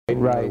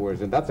in other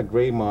words, and that's a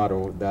great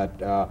motto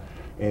that,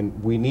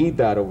 and we need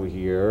that over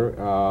here.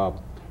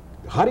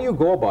 How do you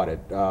go about it,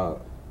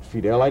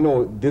 Fidel? I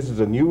know this is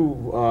a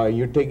new,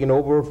 you're taking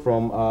over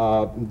from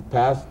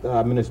past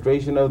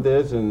administration of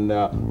this, and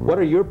what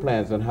are your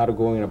plans on how to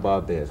go in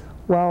about this?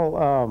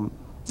 Well,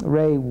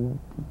 Ray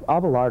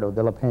Abelardo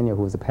de la Pena,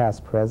 who was the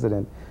past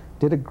president,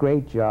 did a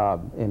great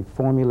job in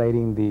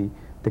formulating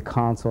the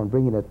council and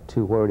bringing it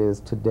to where it is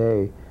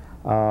today.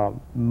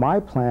 My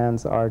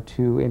plans are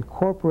to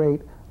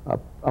incorporate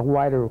a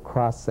wider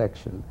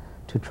cross-section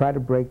to try to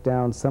break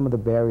down some of the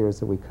barriers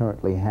that we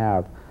currently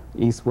have.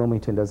 East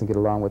Wilmington doesn't get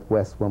along with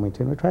West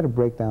Wilmington. We try to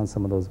break down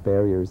some of those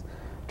barriers,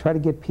 try to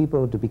get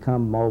people to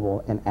become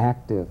mobile and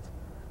active.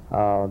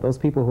 Those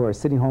people who are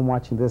sitting home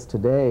watching this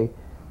today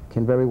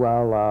can very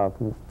well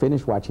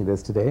finish watching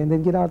this today and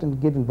then get out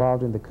and get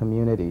involved in the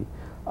community.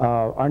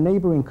 Our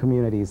neighboring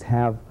communities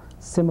have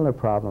similar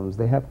problems.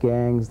 They have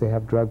gangs, they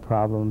have drug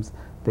problems,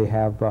 they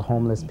have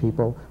homeless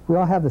people. We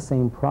all have the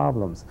same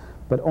problems,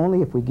 but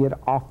only if we get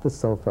off the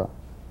sofa,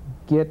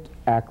 get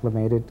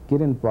acclimated,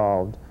 get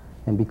involved,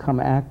 and become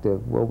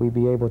active will we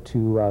be able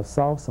to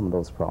solve some of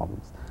those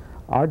problems.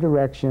 Our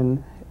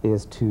direction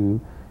is to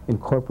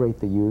incorporate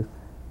the youth,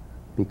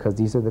 because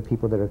these are the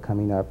people that are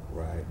coming up.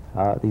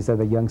 Right. These are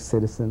the young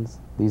citizens.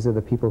 These are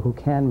the people who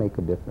can make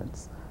a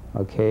difference.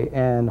 Okay,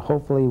 and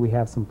hopefully we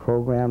have some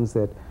programs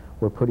that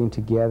we're putting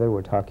together.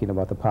 We're talking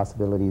about the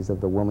possibilities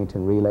of the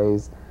Wilmington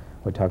Relays.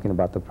 We're talking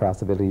about the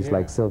possibilities,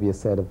 like Silvia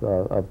said,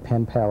 of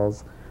pen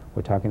pals.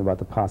 We're talking about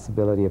the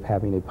possibility of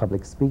having a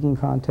public speaking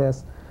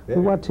contest. We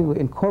want to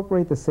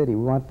incorporate the city.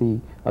 We want the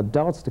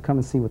adults to come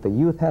and see what the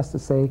youth has to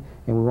say,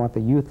 and we want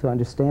the youth to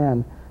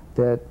understand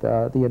that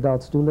the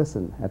adults do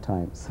listen at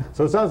times.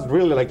 So it sounds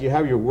really like you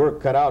have your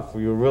work cut out for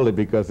you, really,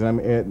 because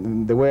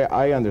the way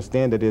I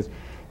understand it is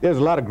there's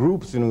a lot of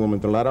groups in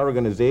Wilmington, a lot of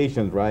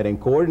organizations, right,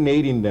 and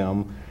coordinating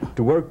them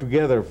to work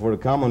together for a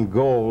common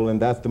goal, and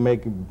that's to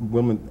make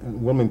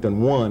Wilmington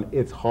one.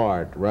 It's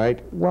hard,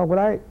 right? Well,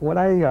 I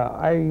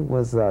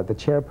was the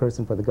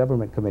chairperson for the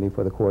government committee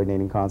for the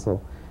coordinating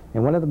council,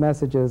 and one of the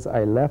messages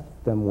I left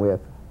them with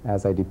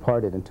as I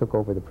departed and took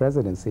over the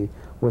presidency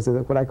was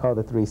what I call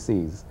the 3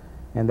 C's,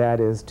 and that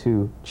is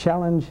to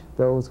challenge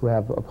those who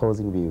have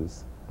opposing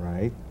views.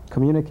 Right.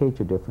 Communicate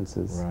your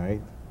differences.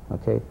 Right.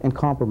 Okay, and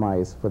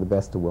compromise for the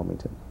best of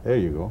Wilmington. There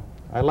you go.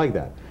 I like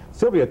that.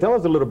 Silvia, tell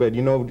us a little bit.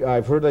 You know,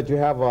 I've heard that you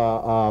have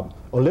a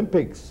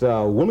Olympics,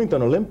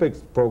 Wilmington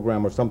Olympics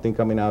program or something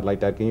coming out like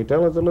that. Can you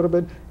tell us a little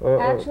bit?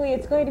 Actually,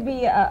 it's going to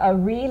be a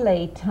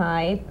relay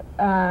type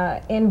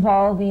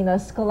involving a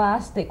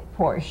scholastic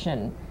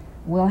portion.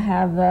 We'll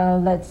have,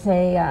 let's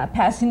say,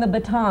 passing the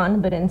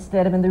baton, but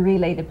instead of in the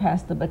relay to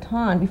pass the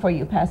baton, before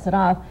you pass it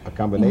off, a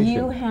combination.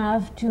 You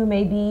have to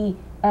maybe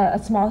a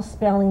small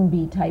spelling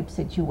bee type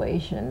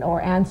situation,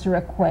 or answer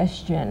a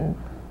question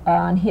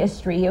on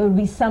history. It would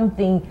be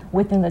something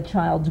within the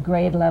child's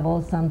grade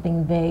level,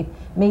 something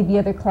maybe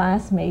other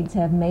classmates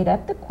have made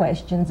up the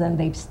questions and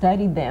they've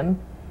studied them,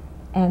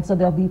 and so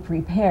they'll be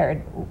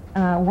prepared.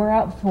 We're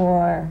out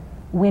for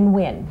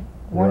win-win.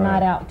 We're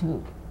not out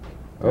to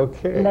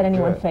let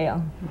anyone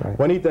fail. Right.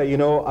 Juanita, you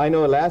know, I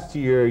know last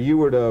year you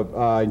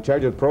were in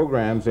charge of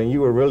programs, and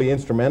you were really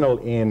instrumental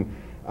in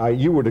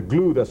you were the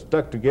glue that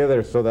stuck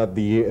together so that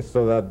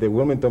the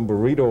Wilmington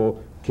burrito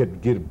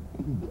could get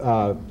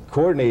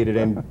coordinated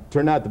and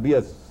turn out to be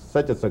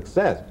such a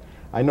success.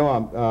 I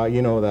know,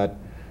 you know that.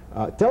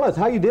 Tell us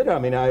how you did it. I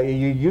mean,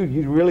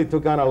 you really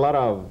took on a lot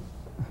of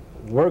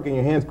work in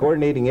your hands,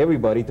 coordinating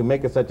everybody to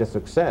make it such a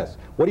success.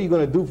 What are you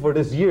going to do for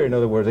this year? In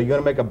other words, are you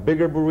going to make a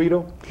bigger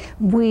burrito?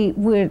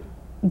 We're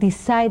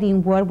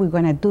deciding what we're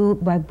going to do,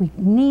 but we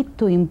need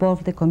to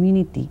involve the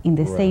community in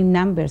the same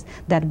numbers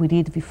that we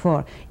did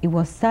before. It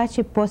was such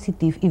a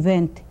positive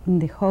event in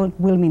the whole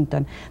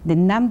Wilmington. The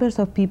numbers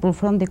of people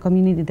from the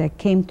community that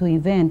came to the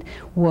event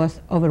was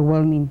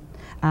overwhelming.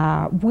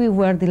 We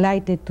were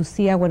delighted to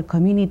see our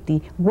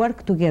community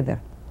work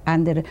together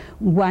under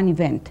one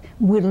event.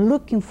 We're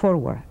looking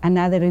forward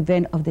another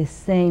event of the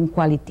same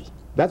quality.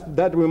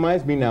 That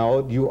reminds me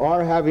now, you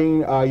are having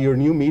your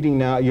new meeting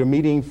now, your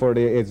meeting for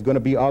it's going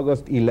to be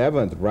August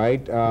 11th,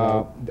 right?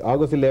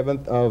 August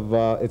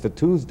 11th it's a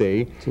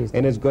Tuesday,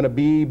 and it's going to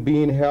be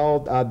being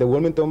held at the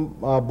Wilmington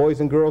Boys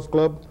and Girls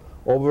Club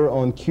over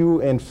on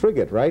Q and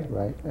Frigate, right?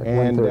 Right.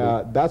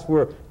 And that's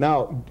where,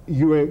 now,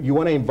 you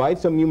want to invite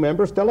some new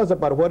members? Tell us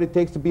about what it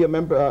takes to be a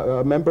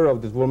member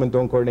of this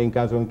Wilmington Coordinating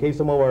Council, in case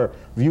some of our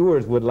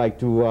viewers would like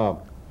to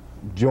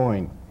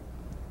join.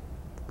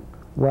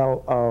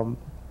 Well,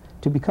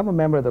 to become a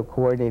member of the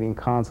Coordinating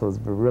Council is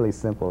really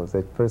simple. Is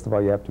that first of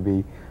all, you have to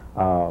be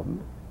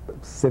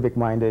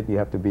civic-minded. You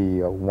have to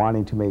be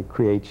wanting to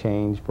create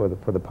change for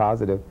the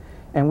positive.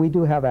 And we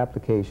do have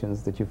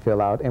applications that you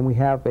fill out, and we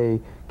have a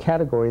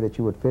category that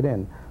you would fit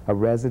in. A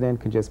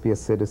resident can just be a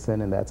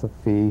citizen, and that's a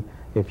fee.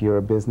 If you're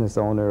a business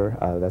owner,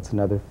 that's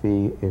another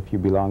fee. If you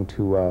belong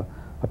to a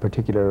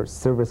particular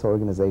service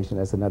organization,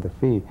 that's another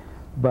fee.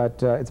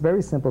 But it's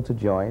very simple to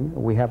join.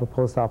 We have a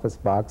post office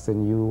box,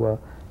 and you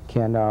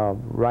can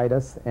write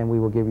us, and we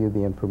will give you the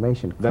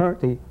information.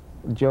 Currently,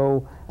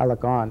 Joe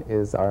Alacon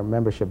is our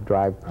membership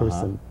drive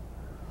person.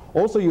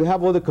 Also, you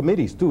have other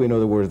committees too. In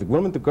other words, the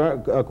Wilmington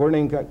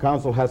Coordinating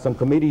Council has some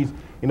committees.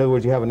 In other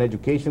words, you have an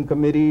education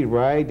committee,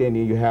 right? And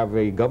you have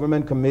a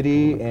government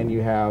committee, and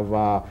you have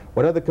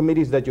what other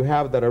committees that you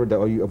have that are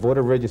a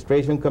voter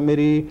registration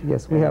committee?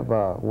 Yes, we have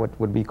what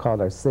would be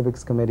called our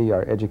civics committee,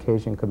 our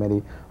education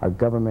committee, our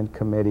government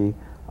committee.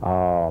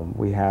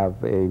 We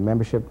have a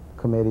membership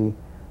committee.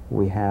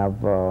 We have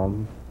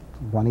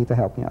Juanita,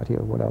 help me out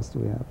here. What else do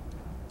we have?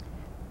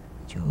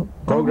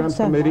 Programs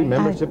committee,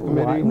 membership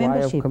committee,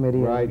 membership committee,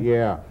 right?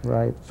 Yeah,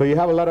 right. So you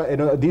have a lot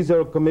of these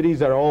are committees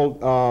that are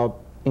all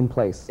in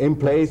place,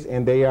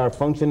 and they are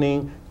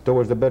functioning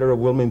towards the better of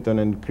Wilmington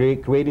and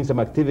creating some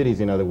activities.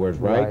 In other words,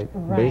 right?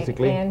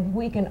 Basically, and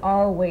we can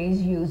always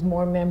use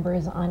more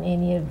members on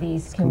any of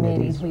these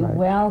committees. We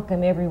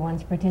welcome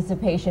everyone's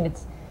participation.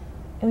 It's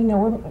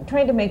we're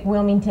trying to make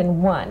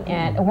Wilmington one,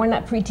 and we're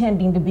not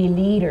pretending to be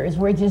leaders.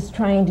 We're just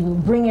trying to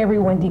bring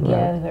everyone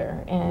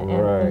together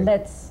and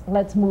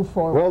let's move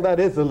forward. Well, that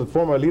is a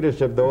form of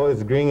leadership, though,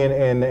 is bringing,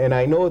 and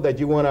I know that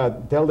you want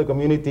to tell the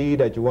community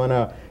that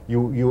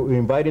you're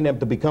inviting them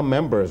to become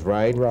members,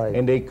 right? Right.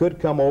 And they could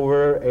come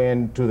over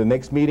and to the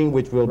next meeting,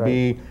 which will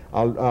be,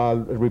 I'll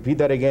repeat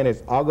that again,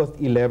 it's August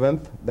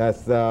 11th.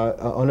 That's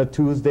on a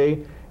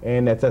Tuesday,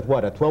 and that's at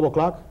what, at 12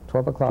 o'clock?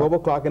 12 o'clock. 12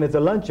 o'clock, and it's a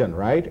luncheon,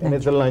 right? And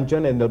it's a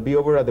luncheon, and they'll be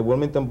over at the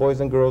Wilmington Boys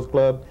and Girls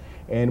Club,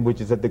 and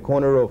which is at the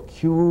corner of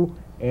Q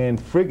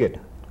and Frigate.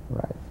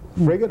 Right.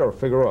 Frigate or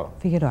Figueroa?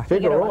 Figueroa.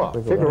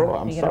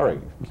 Figueroa. I'm sorry.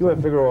 Q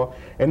and Figueroa.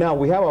 And now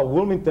we have a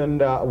Wilmington.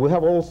 We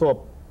have also a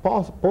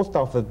post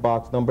office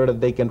box number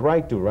that they can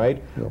write to,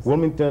 right? Yes.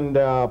 Wilmington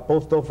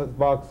Post Office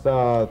Box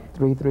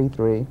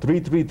 333.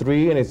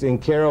 333, and it's in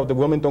care of the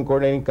Wilmington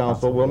Coordinating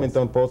Council.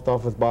 Wilmington Post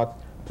Office Box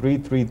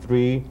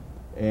 333.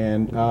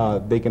 And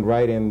they can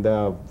write and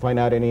find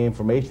out any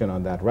information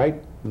on that,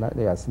 right?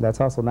 Yes, that's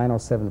also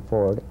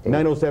 90748.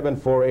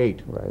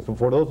 90748. Right. So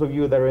for those of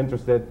you that are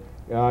interested,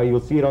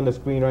 you'll see it on the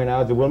screen right now.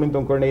 It's the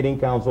Wilmington Coordinating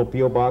Council,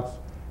 P.O. Box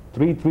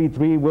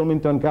 333,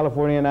 Wilmington,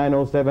 California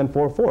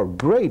 90744.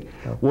 Great.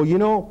 Okay.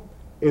 Well,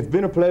 it's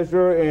been a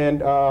pleasure,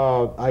 and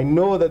I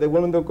know that the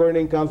Wilmington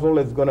Coordinating Council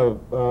is going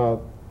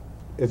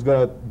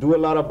to do a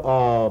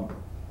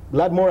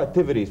lot more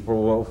activities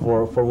for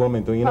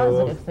Wilmington.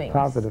 Positive things.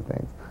 Positive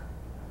things.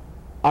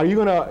 Are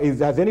you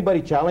has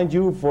anybody challenged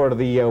you for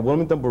the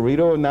Wilmington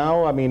burrito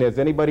now? I mean, is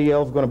anybody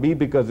else going to be?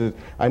 Because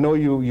I know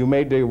you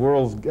made the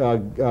world's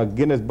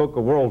Guinness Book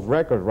of World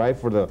Records, right?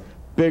 For the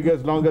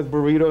biggest, longest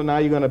burrito. Now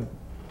you're going to,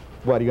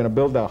 what, you're going to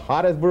build the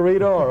hottest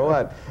burrito or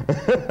what?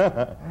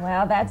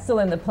 Well, that's still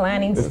in the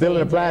planning stage. It's still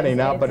in the planning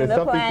now, but it's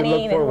something to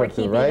look forward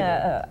to, right?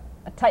 A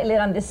tight lid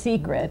on the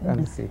secret.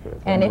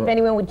 And if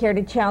anyone would care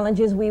to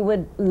challenge us, we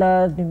would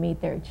love to meet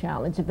their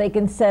challenge. If they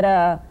can set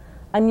a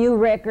new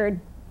record,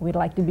 we'd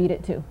like to beat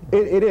it too.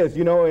 It is,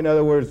 in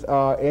other words,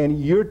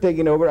 and you're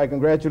taking over. I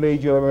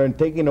congratulate you on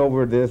taking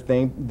over this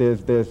thing,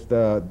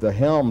 the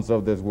helms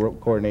of this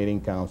World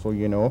Coordinating Council,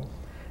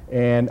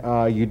 and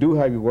you do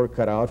have your work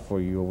cut out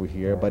for you over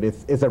here, but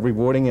it's a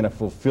rewarding and a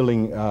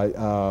fulfilling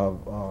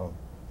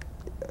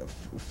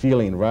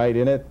feeling, right,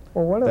 in it?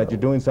 Well, that you're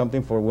doing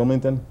something for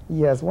Wilmington?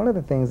 Yes, one of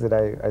the things that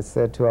I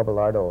said to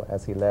Abelardo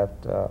as he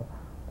left,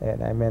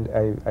 and I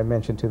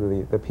mentioned to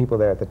the people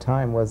there at the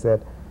time, was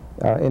that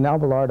in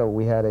Abelardo,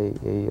 we had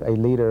a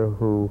leader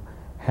who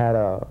had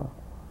a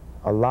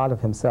lot of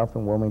himself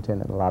in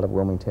Wilmington and a lot of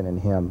Wilmington in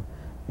him.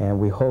 And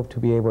we hope to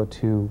be able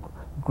to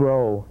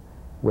grow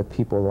with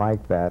people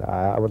like that.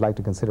 I would like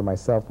to consider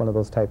myself one of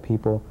those type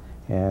people,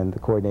 and the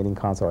Coordinating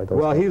Council are those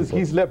Well, type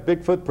he's left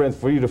big footprints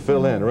for you to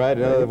fill in, right?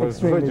 In other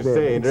words, what you're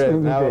saying,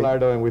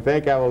 Abelardo, and we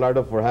thank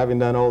Abelardo for having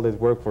done all this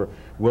work for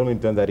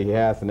Wilmington that he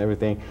has and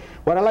everything.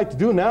 What I'd like to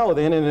do now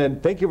then,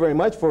 and thank you very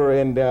much for,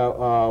 and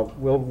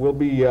we'll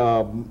be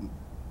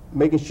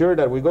making sure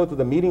that we go to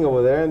the meeting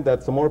over there and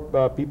that some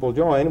more people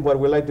join. What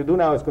we'd like to do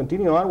now is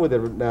continue on with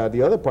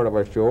the other part of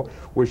our show.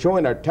 We're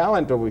showing our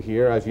talent over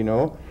here, as you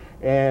know.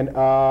 And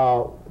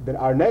then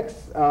our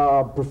next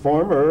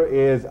performer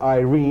is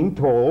Irene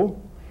Tole,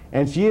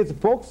 and she is a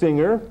folk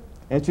singer,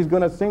 and she's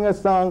going to sing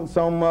us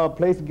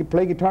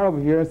play guitar over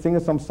here and sing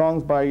us some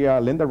songs by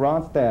Linda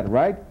Ronstadt,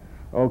 right?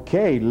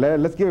 Okay,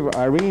 let's give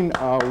Irene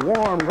a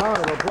warm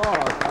round of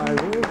applause.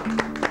 Irene.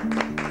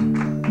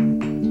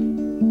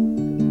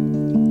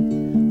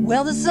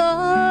 Well, the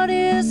sun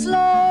is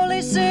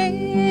slowly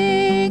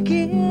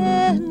sinking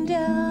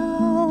down.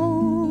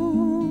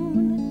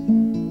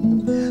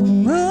 The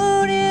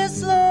moon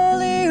is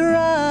slowly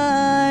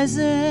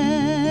rising.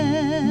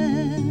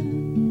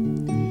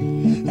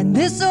 And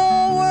this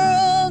old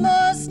world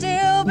must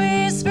still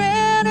be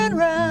spinning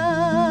round.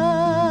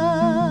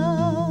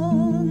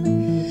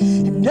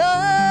 And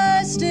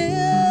I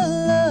still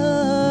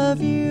love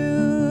you.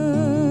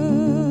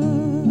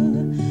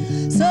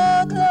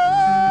 So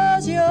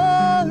close your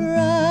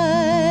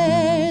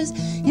eyes.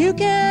 You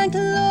can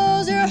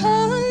close your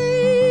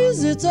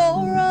eyes, it's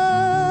alright.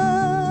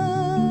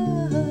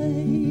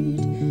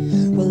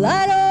 Well,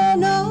 I don't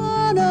know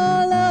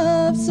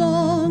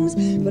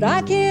but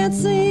I can't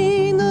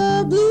sing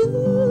the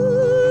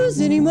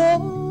blues anymore.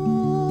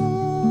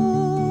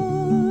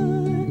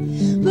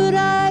 But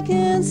I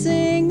can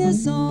sing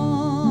this song,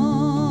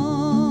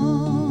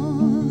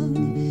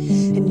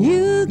 and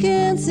you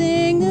can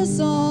sing this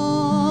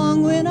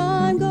song when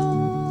I'm gone.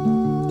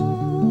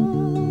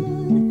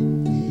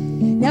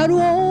 Now it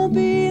won't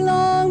be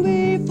long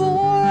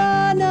before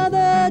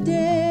another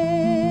day.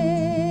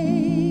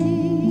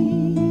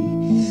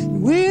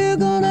 We're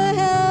gonna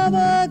have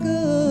a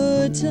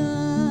good time,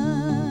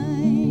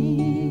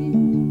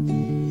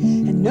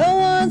 and no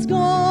one's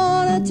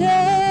gonna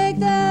take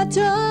that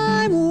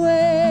time away.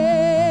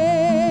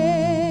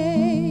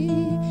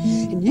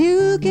 And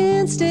you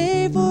can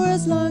stay for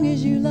as long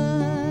as you like.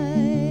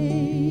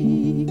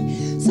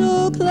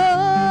 So close